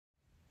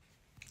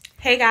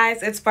Hey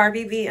guys, it's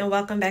Barby B and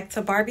welcome back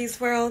to Barbie's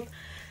World.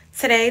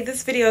 Today,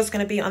 this video is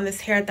going to be on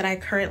this hair that I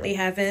currently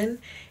have in.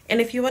 And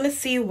if you want to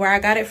see where I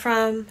got it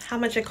from, how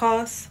much it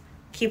costs,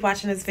 keep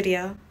watching this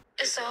video.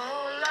 It's a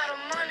whole lot of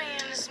money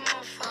in this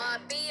motherfucker.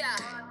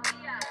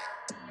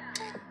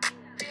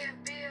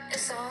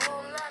 It's a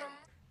whole lot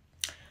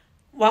of...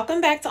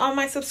 Welcome back to all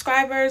my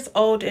subscribers,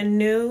 old and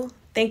new.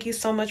 Thank you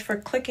so much for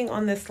clicking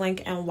on this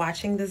link and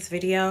watching this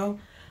video.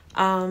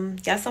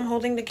 Yes, I'm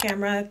holding the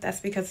camera. That's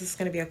because it's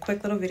going to be a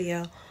quick little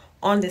video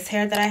on this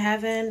hair that I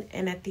have in,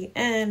 and at the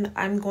end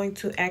I'm going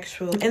to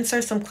actually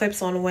insert some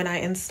clips on when I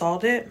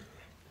installed it.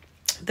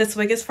 This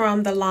wig is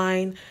from the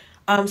line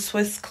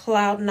Swiss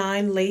Cloud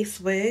 9 lace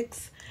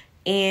wigs,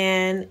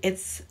 and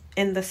it's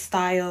in the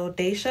style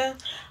DASHA.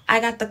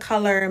 I got the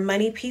color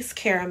Money Piece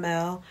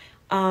Caramel.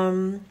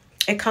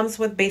 It comes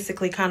with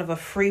basically kind of a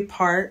free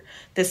part.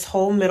 This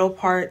whole middle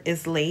part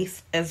is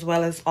lace, as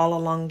well as all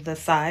along the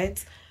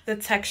sides. The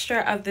texture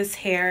of this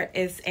hair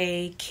is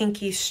a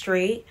kinky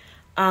straight.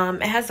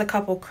 It has a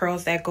couple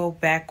curls that go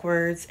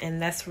backwards,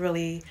 and that's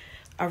really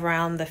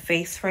around the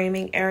face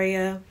framing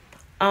area.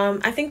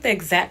 I think the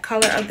exact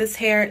color of this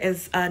hair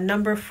is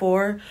number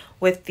 4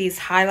 with these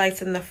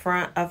highlights in the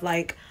front of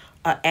like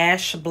a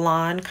ash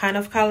blonde kind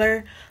of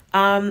color.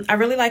 I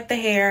really like the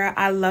hair.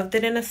 I loved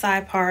it in the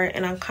side part,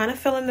 and I'm kind of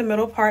feeling the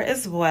middle part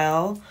as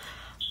well.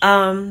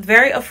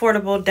 Very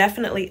affordable,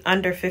 definitely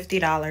under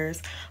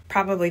 $50.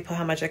 Probably put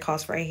how much it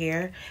costs right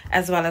here,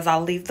 as well as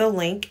I'll leave the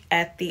link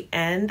at the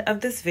end of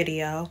this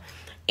video,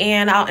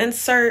 and I'll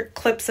insert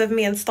clips of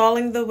me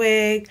installing the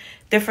wig,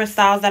 different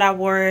styles that I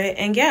wore it,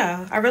 and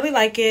yeah, I really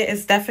like it.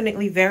 It's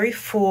definitely very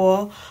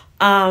full.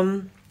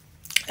 Again,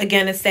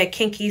 it's that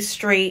kinky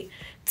straight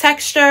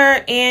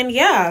texture, and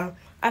yeah,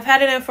 I've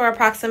had it in for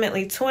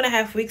approximately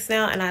 2.5 weeks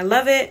now, and I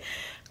love it.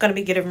 Gonna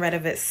be getting rid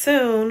of it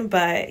soon,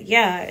 but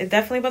yeah, it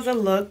definitely was a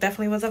look,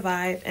 definitely was a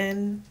vibe,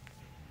 and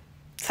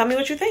tell me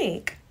what you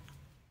think.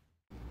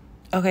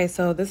 Okay,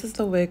 so this is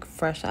the wig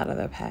fresh out of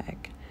the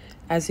pack.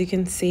 As you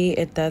can see,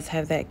 it does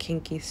have that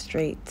kinky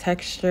straight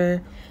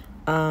texture,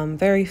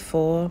 very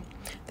full.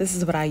 This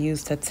is what I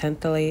use to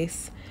tint the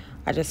lace.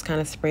 I just kind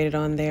of sprayed it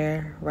on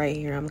there. Right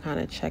here, I'm kind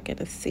of checking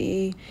to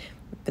see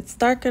if it's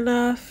dark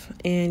enough,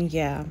 and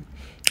yeah.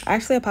 I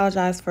actually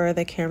apologize for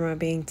the camera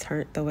being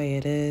turned the way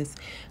it is,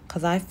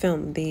 because I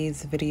filmed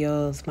these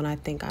videos when I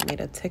think I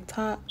made a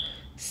TikTok.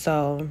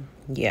 So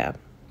yeah,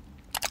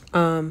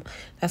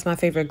 that's my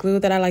favorite glue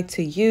that I like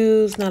to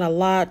use. Not a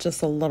lot,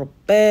 just a little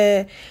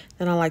bit.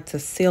 Then I like to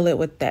seal it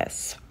with that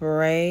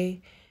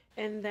spray,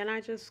 and then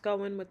I just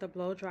go in with the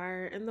blow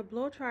dryer, and the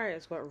blow dryer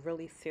is what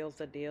really seals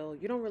the deal.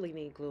 You don't really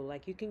need glue.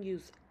 Like, you can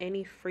use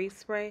any free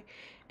spray,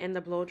 and the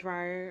blow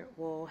dryer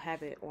will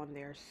have it on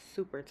there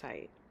super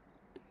tight.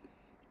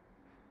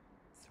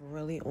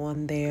 Really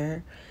on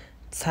there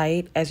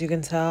tight. As you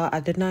can tell, I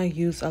did not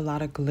use a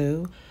lot of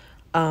glue.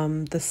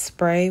 The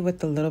spray with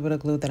the little bit of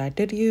glue that I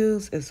did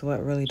use is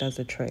what really does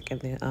the trick in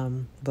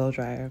the blow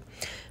dryer.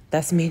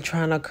 That's me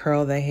trying to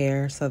curl the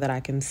hair so that I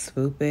can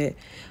swoop it.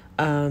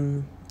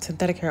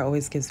 Synthetic hair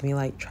always gives me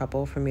like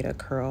trouble for me to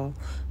curl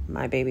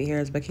my baby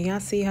hairs, but can y'all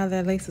see how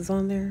that lace is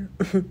on there?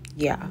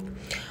 Yeah.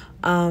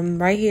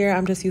 Right here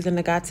I'm just using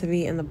the Got To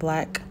Be in the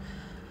black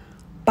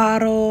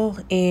bottle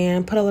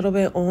and put a little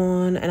bit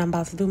on, and I'm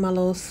about to do my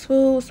little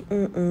swoops.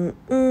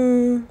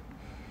 And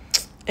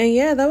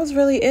yeah, that was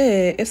really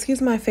it.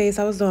 Excuse my face,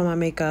 I was doing my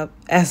makeup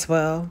as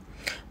well,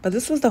 but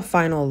this was the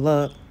final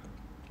look.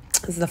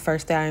 This is the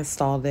first day I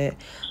installed it.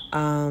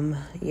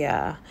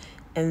 Yeah,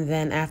 and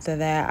then after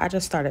that I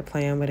just started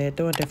playing with it,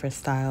 doing different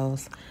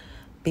styles,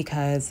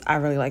 because I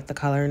really liked the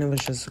color and it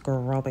was just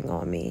growing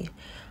on me.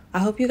 I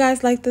hope you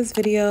guys liked this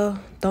video.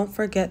 Don't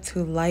forget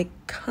to like,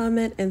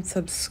 comment, and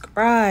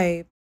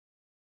subscribe.